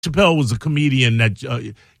Chappelle was a comedian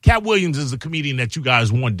that Cat Williams is a comedian that you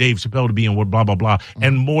guys want Dave Chappelle to be in with blah, blah, blah.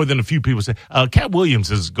 And more than a few people say, Cat Williams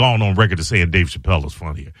has gone on record to saying Dave Chappelle is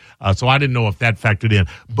funnier. So I didn't know if that factored in.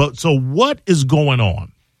 But so what is going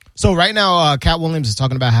on? So right now, Cat Williams is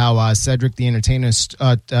talking about how Cedric the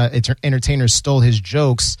entertainer stole his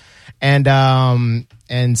jokes. And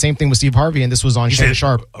same thing with Steve Harvey, and this was on Shannon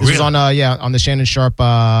Sharp. This was on on the Shannon Sharp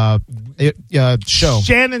show.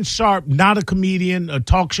 Shannon Sharp, not a comedian, a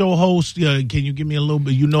talk show host. Can you give me a little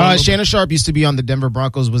bit? Shannon Sharp used to be on the Denver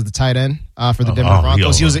Broncos, was the tight end for the Denver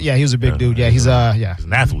Broncos. He was a big dude. Yeah, he's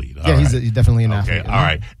an athlete. He's definitely an athlete. Okay, all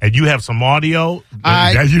right. And you have some audio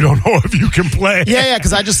that you don't know if you can play. Yeah,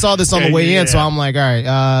 because I just saw this on the way in, so I'm like, all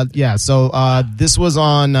right, So this was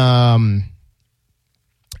on.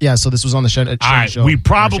 So this was on the Shannon show. We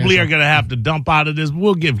probably are going to have to dump out of this.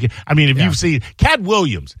 We'll give. I mean, if you've seen, Cat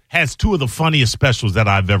Williams has two of the funniest specials that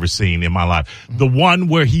I've ever seen in my life. Mm-hmm. The one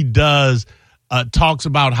where he talks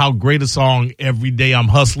about how great a song "Every Day I'm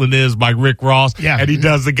Hustling" is by Rick Ross, and he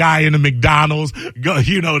does the guy in the McDonald's.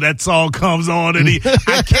 That song comes on, and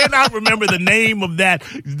I cannot remember the name of that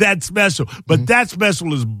special, but that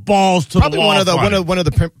special is balls to probably the wall. One of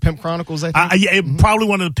the Pimp Chronicles, I think. Probably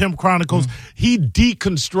one of the Pimp Chronicles. Mm-hmm. He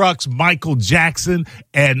deconstructs Michael Jackson,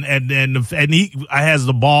 and he has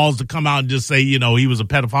the balls to come out and just say, he was a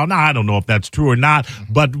pedophile. Now I don't know if that's true or not,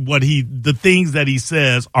 but the things that he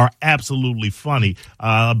says are absolutely funny.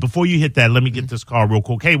 Before you hit that, let me get this call real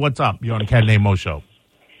quick. Hey, what's up? You're on the Cat Named Mo Show.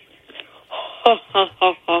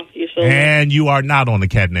 And you are not on the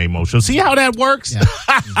Cat Named Mo Show. See how that works? Yeah.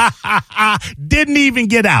 Didn't even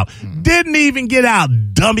get out. Didn't even get out,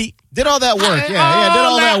 dummy. Did all that work. Did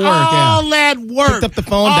all that work. All that work. Picked up the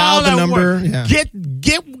phone, dialed the number. Yeah.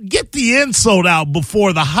 Get the insult out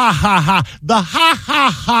before the ha. The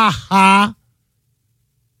ha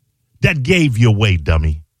that gave you away,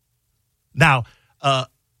 dummy. Now,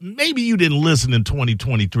 maybe you didn't listen in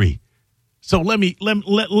 2023. So let me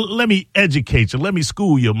educate you. Let me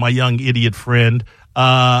school you, my young idiot friend.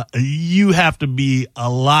 You have to be a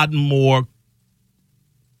lot more.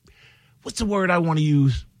 What's the word I want to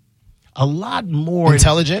use? A lot more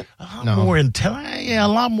intelligent. A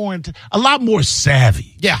lot more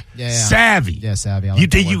savvy. Yeah. Savvy. Yeah, savvy. You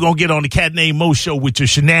think you're gonna get on the Cat Named Mo Show with your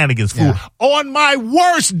shenanigans, fool? Yeah. On my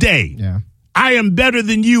worst day. Yeah. I am better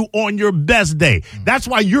than you on your best day. That's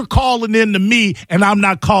why you're calling in to me and I'm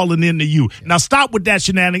not calling in to you. Now stop with that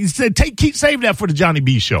shenanigans. Save that for the Johnny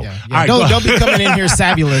B show. Yeah. All right, don't be coming in here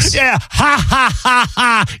savulous. Yeah.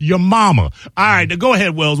 Ha. Your mama. All right. Now go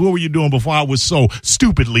ahead, Wells. What were you doing before I was so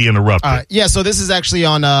stupidly interrupted? So this is actually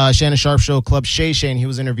on Shannon Sharp show, Club Shay Shay, and he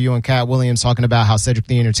was interviewing Cat Williams talking about how Cedric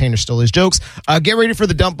the Entertainer stole his jokes. Get ready for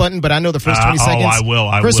the dump button, but I know the first 20 seconds. I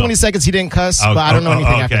will. 20 seconds he didn't cuss, but I don't know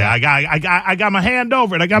anything after that. I got my hand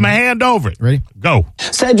over it. Ready? Go.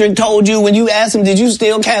 Cedric told you when you asked him, did you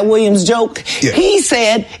steal Cat Williams' joke? Yeah. He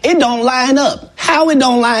said it don't line up. How it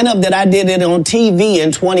don't line up that I did it on TV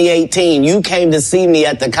in 2018. You came to see me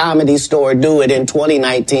at the Comedy Store do it in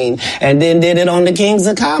 2019 and then did it on the Kings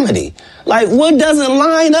of Comedy. Like, what doesn't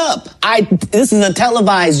line up? This is a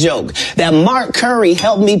televised joke that Mark Curry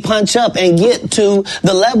helped me punch up and get to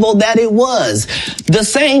the level that it was. The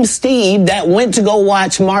same Steve that went to go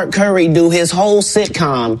watch Mark Curry do his whole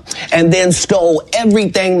sitcom and then stole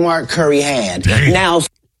everything Mark Curry had. Damn. Now,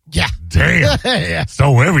 yeah. Damn. Yeah.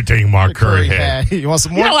 Stole everything Mark Curry had. You want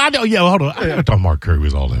some more? I know. Yeah, hold on. I thought Mark Curry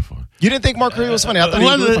was all that fun. You didn't think Mark Curry was funny? I thought he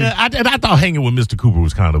was funny. I thought hanging with Mr. Cooper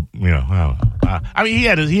was kind of, I mean, he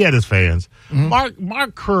had his fans. Mm-hmm.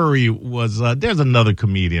 Mark Curry was. There's another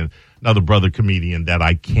brother comedian that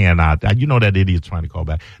I cannot. That idiot's trying to call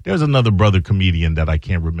back. There's another brother comedian that I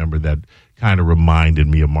can't remember that kind of reminded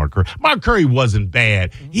me of Mark Curry. Mark Curry wasn't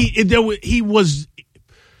bad. He was.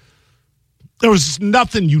 There was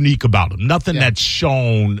nothing unique about him. Nothing that's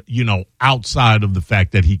shown, outside of the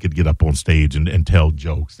fact that he could get up on stage and tell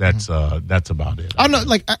jokes. That's about it. I don't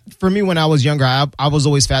know. For me, when I was younger, I was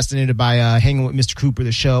always fascinated by hanging with Mr. Cooper,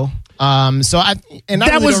 the show. I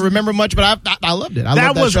don't remember much, but I loved it. I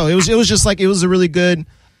loved that show. It was just it was a really good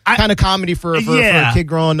kind of comedy for a kid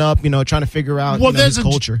growing up, trying to figure out his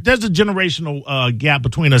culture. There's a generational gap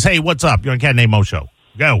between us. Hey, what's up? You're on Cat Named Mo Show.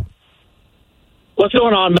 Go. What's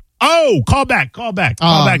going on, man? Oh, call back. Call back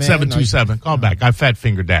 727. Call back. I fat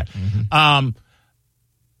fingered that. Mm-hmm.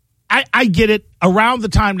 I get it. Around the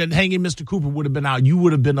time that Hanging Mr. Cooper would have been out, you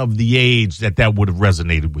would have been of the age that would have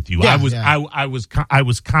resonated with you. Yeah, I was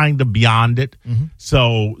kind of beyond it. Mm-hmm.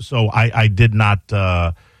 So I did not.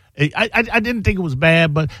 I didn't think it was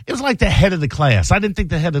bad, but it was like the head of the class. I didn't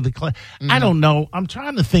think the head of the class. Mm-hmm. I don't know. I'm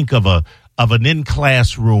trying to think of of an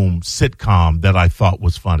in-classroom sitcom that I thought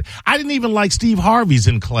was funny. I didn't even like Steve Harvey's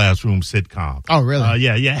in-classroom sitcom. Oh, really?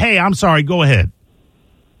 Yeah. Hey, I'm sorry. Go ahead.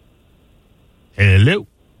 Hello.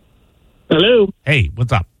 Hello. Hey,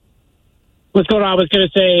 what's up? What's going on? I was going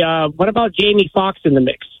to say, what about Jamie Foxx in the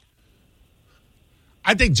mix?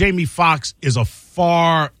 I think Jamie Foxx is a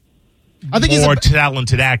far he's more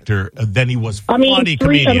talented actor than he was funny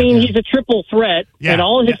comedian. He's a triple threat, and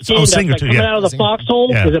all his stand-up coming out of the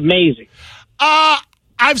foxhole is amazing.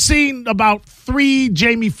 I've seen about 3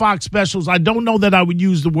 Jamie Foxx specials. I don't know that I would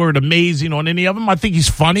use the word amazing on any of them. I think he's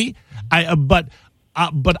funny, but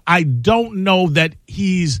I don't know that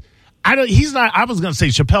he's not. I was going to say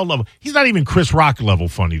Chappelle level. He's not even Chris Rock level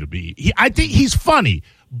funny to be. I think he's funny,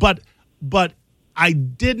 but I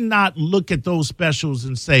did not look at those specials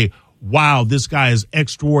and say, wow, this guy is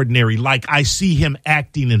extraordinary. Like I see him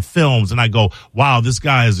acting in films and I go, wow, this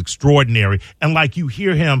guy is extraordinary. And like you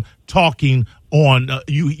hear him talking on,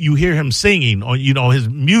 you hear him singing on, his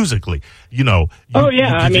musically, the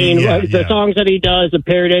songs that he does, the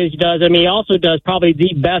parodies he does. I mean, he also does probably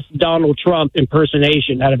the best Donald Trump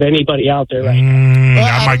impersonation out of anybody out there right now.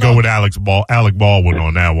 I might go with Alec Baldwin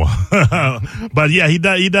on that one. But yeah, he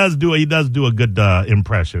does do a good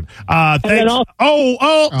impression. Thanks.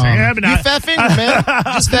 You fat finger, man.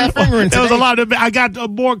 Just fat fingering today. There was a lot of, I got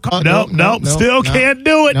more. No, still can't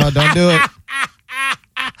do it. No, don't do it.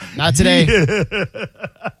 Not today.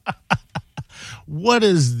 What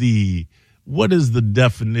is the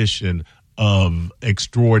definition of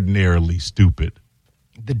extraordinarily stupid?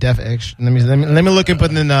 Let me look and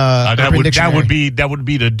put in that would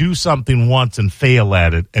be to do something once and fail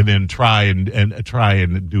at it, and then try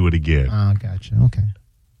and do it again. Oh, gotcha. Okay.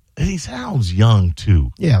 And he sounds young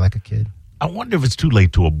too. Yeah, like a kid. I wonder if it's too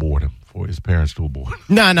late to abort him, for his parents to abort him.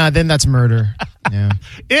 No, then that's murder. Yeah.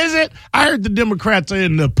 Is it? I heard the Democrats are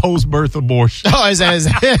in the post-birth abortion. Oh, is that?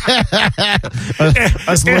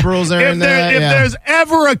 Us liberals are in that. If there's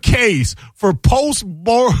ever a case for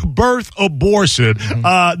post-birth abortion,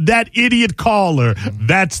 that idiot caller,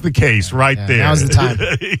 that's the case right there. Now's the time.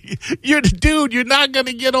 You're not going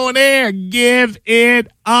to get on air. Give it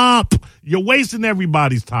up. You're wasting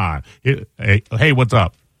everybody's time. Hey, what's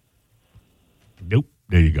up? Nope.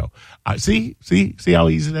 There you go. See how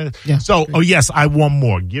easy that is? Yeah. So, yes, I want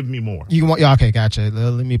more. Give me more. Okay, gotcha.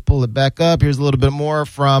 Let me pull it back up. Here's a little bit more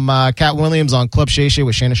from Cat Williams on Club Shay Shay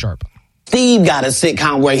with Shannon Sharp. Steve got a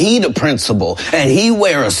sitcom where he the principal and he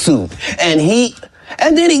wear a suit and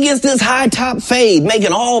then he gets this high top fade,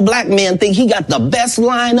 making all black men think he got the best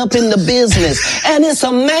lineup in the business, and it's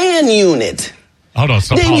a man unit. Hold on,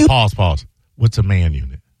 pause. What's a man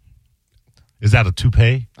unit? Is that a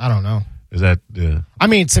toupee? I don't know. Is that? I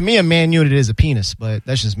mean, to me, a man unit is a penis, but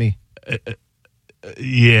that's just me.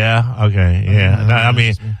 Yeah. Okay.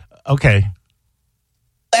 Yeah. Okay.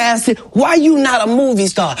 Asked, why you not a movie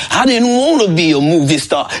star? I didn't want to be a movie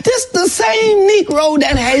star. This the same Negro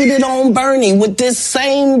that hated on Bernie with this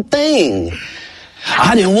same thing.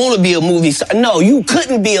 I didn't want to be a movie star. No, you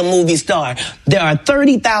couldn't be a movie star. There are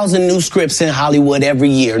 30,000 new scripts in Hollywood every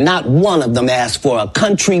year. Not one of them asks for a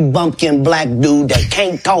country bumpkin black dude that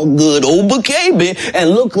can't talk good Obercabe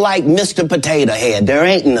and look like Mr. Potato Head. There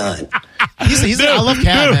ain't none. I love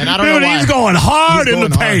Cat, man. I don't know why. He's going hard in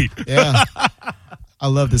the paint. Yeah. I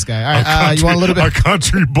love this guy. All right, you want a little bit? A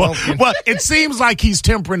country bumpkin. Well, it seems like he's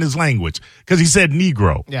tempering his language because he said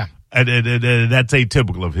Negro. Yeah. And that's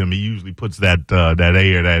atypical of him. He usually puts that A or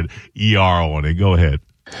that ER on it. Go ahead.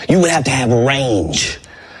 You would have to have a range.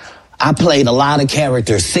 I played a lot of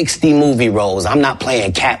characters, 60 movie roles. I'm not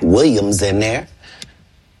playing Cat Williams in there.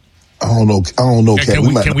 I don't know.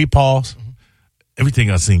 Can we pause?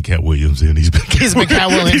 Everything I've seen Cat Williams in, he's been Cat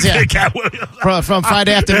Williams. Yeah. Cat Williams. From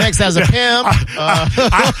Friday After Next as a pimp.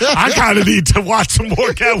 I kind of need to watch some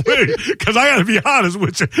more Cat Williams because I got to be honest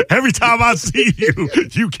with you. Every time I see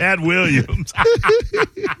you Cat Williams.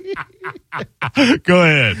 Go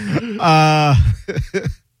ahead.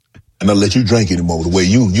 And I'll let you drink anymore. The way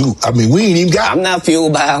you. I mean, we ain't even got. I'm not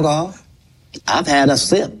fueled by alcohol. I've had a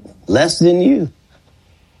sip, less than you.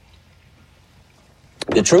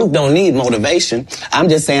 The truth don't need motivation. I'm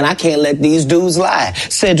just saying I can't let these dudes lie.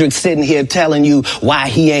 Cedric sitting here telling you why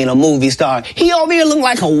he ain't a movie star. He over here look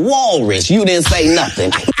like a walrus. You didn't say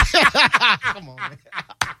nothing. Come on,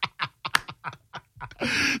 man.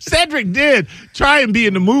 Cedric did try and be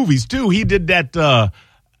in the movies, too. He did that,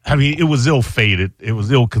 it was ill-fated. It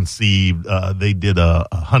was ill-conceived. They did a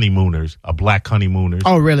Honeymooners, a Black Honeymooners.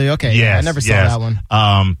 Oh, really? Okay. Yes, I never saw that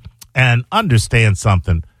one. And understand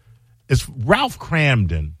something. Ralph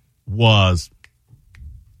Cramden was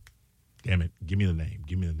Damn it! Give me the name.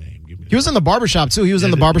 He was in the barbershop too. He was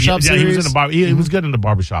in the barbershop series. He was in the bar. He was good in the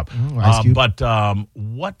barbershop. But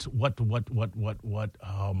what?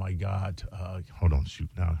 Oh my God! Hold on, shoot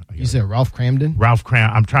now. You said Ralph Cramden. Ralph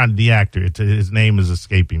Cram. I'm trying the actor. His name is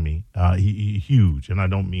escaping me. He huge, and I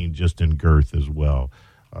don't mean just in girth as well.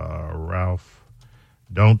 Ralph.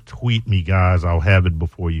 Don't tweet me, guys. I'll have it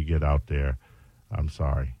before you get out there. I'm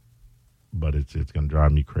sorry, but it's going to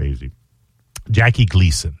drive me crazy. Jackie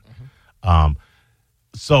Gleason.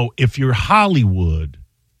 So if you're Hollywood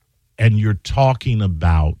and you're talking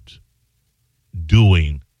about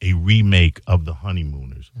doing a remake of The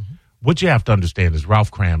Honeymooners, what you have to understand is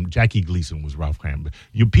Jackie Gleason was Ralph Cram.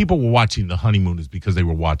 People were watching The Honeymooners because they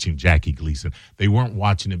were watching Jackie Gleason. They weren't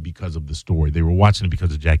watching it because of the story. They were watching it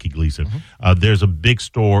because of Jackie Gleason. There's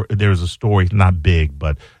a story, not big,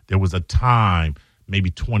 but there was a time,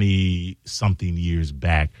 maybe 20-something years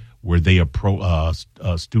back, where they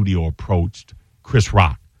studio approached Chris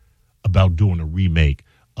Rock about doing a remake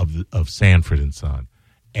of Sanford and Son,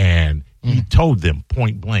 and he told them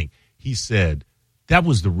point blank. He said that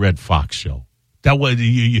was the Red Fox show. That was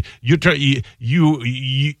it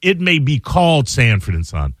may be called Sanford and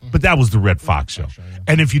Son, but that was the Red Fox show.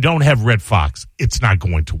 And if you don't have Red Fox, it's not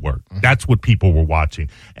going to work. That's what people were watching,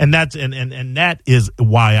 and that is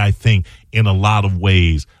why I think in a lot of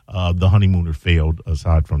ways The Honeymooner failed.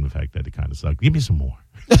 Aside from the fact that it kind of sucked. Give me some more.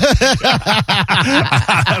 I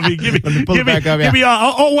mean, give me.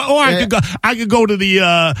 I could go to the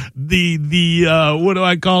what do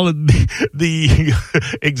I call it? The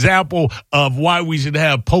example of why we should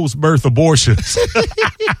have post-birth abortions.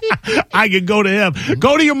 I could go to him.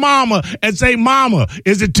 Go to your mama and say, "Mama,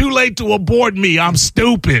 is it too late to abort me? I'm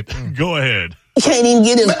stupid." Go ahead. He can't even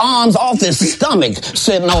get his arms off his stomach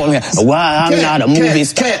sitting on here. Why I'm not a movie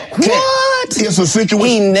star. What? It's a situation.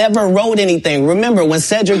 He never wrote anything. Remember, when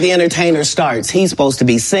Cedric the Entertainer starts, he's supposed to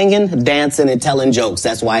be singing, dancing, and telling jokes.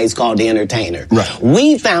 That's why he's called the Entertainer. Right.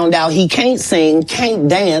 We found out he can't sing, can't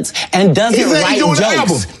dance, and doesn't write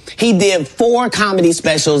jokes. He did 4 comedy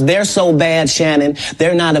specials. They're so bad, Shannon,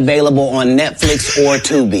 they're not available on Netflix or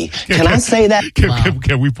Tubi. Can I say that?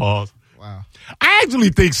 Can we pause? I actually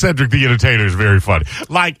think Cedric the Entertainer is very funny.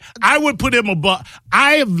 Like, I would put him above.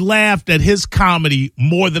 I have laughed at his comedy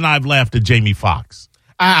more than I've laughed at Jamie Foxx.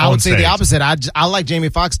 I would say the opposite. I like Jamie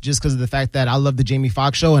Foxx just because of the fact that I love the Jamie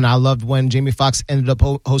Foxx show, and I loved when Jamie Foxx ended up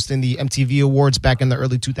hosting the MTV Awards back in the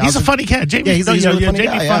early 2000s. He's a funny cat. He's a really funny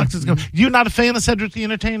guy. Foxx is good. You're not a fan of Cedric the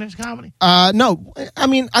Entertainer's comedy? No. I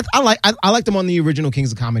mean, I liked him on the original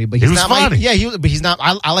Kings of Comedy, but he's not funny. But he's not.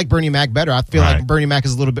 I like Bernie Mac better. I feel like Bernie Mac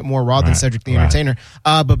is a little bit more raw than Cedric the Entertainer.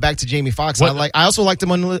 But back to Jamie Foxx, I also liked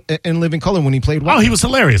him in Living Color when he played. Oh, he was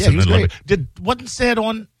hilarious. Yeah, he was great. Wasn't said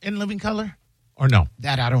on In Living Color? Or no?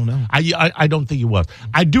 That I don't know. I don't think it was.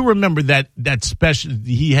 I do remember that special.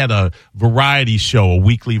 He had a variety show, a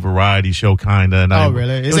weekly variety show, kind of. Oh,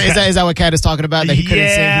 really? Is that what Kat is talking about? That he couldn't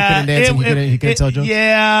sing, he couldn't dance, and he couldn't tell jokes?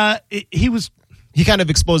 Yeah, he was. He kind of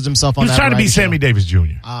exposed himself on that. He was trying to be Sammy Davis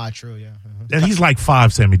Jr. Ah, true, yeah. And he's like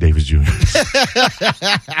 5 Sammy Davis Jr.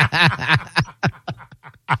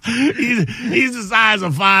 He's the size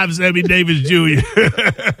of 5 Sammy Davis Jr.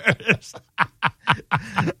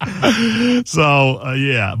 So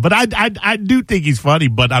yeah, but I do think he's funny.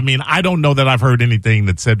 But I mean, I don't know that I've heard anything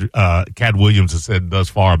that said Cat Williams has said thus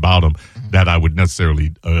far about him that I would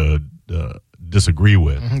necessarily disagree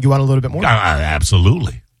with. You want a little bit more?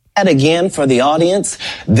 Absolutely. And again, for the audience,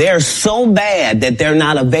 they're so bad that they're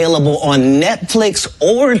not available on Netflix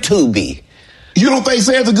or Tubi. You don't think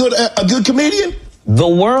Sam's a good comedian? The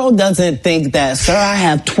world doesn't think that, sir. I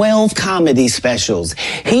have 12 comedy specials.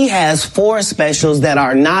 He has 4 specials that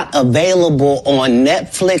are not available on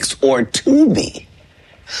Netflix or Tubi.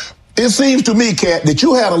 It seems to me, Kat, that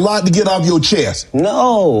you had a lot to get off your chest.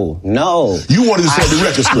 No. You wanted to set the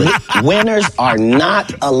record straight. Winners are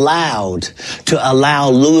not allowed to allow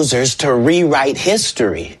losers to rewrite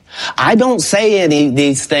history. I don't say any of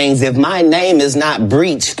these things if my name is not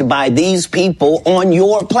breached by these people on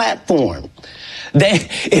your platform.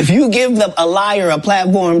 If you give a liar a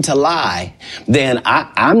platform to lie, then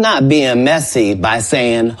I'm not being messy by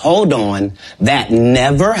saying, hold on, that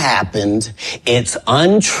never happened, it's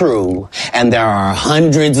untrue, and there are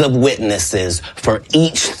hundreds of witnesses for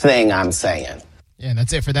each thing I'm saying. Yeah,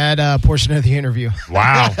 that's it for that portion of the interview.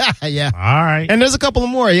 Wow. Yeah. All right. And there's a couple of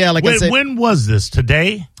more. Yeah, like I said. When was this?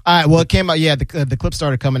 Today? All right, well, it came out, the clip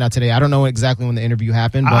started coming out today. I don't know exactly when the interview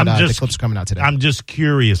happened, but the clips are coming out today. I'm just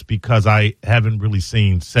curious because I haven't really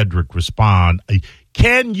seen Cedric respond.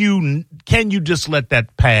 Can you just let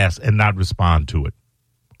that pass and not respond to it?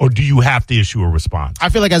 Or do you have to issue a response? I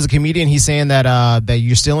feel like as a comedian, he's saying that that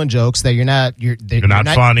you're stealing jokes, that you're not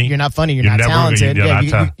funny. You're not funny. You're not talented.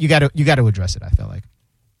 You got to address it. I feel like.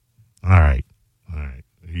 All right.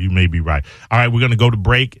 You may be right. All right, we're going to go to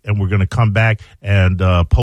break, and we're going to come back and post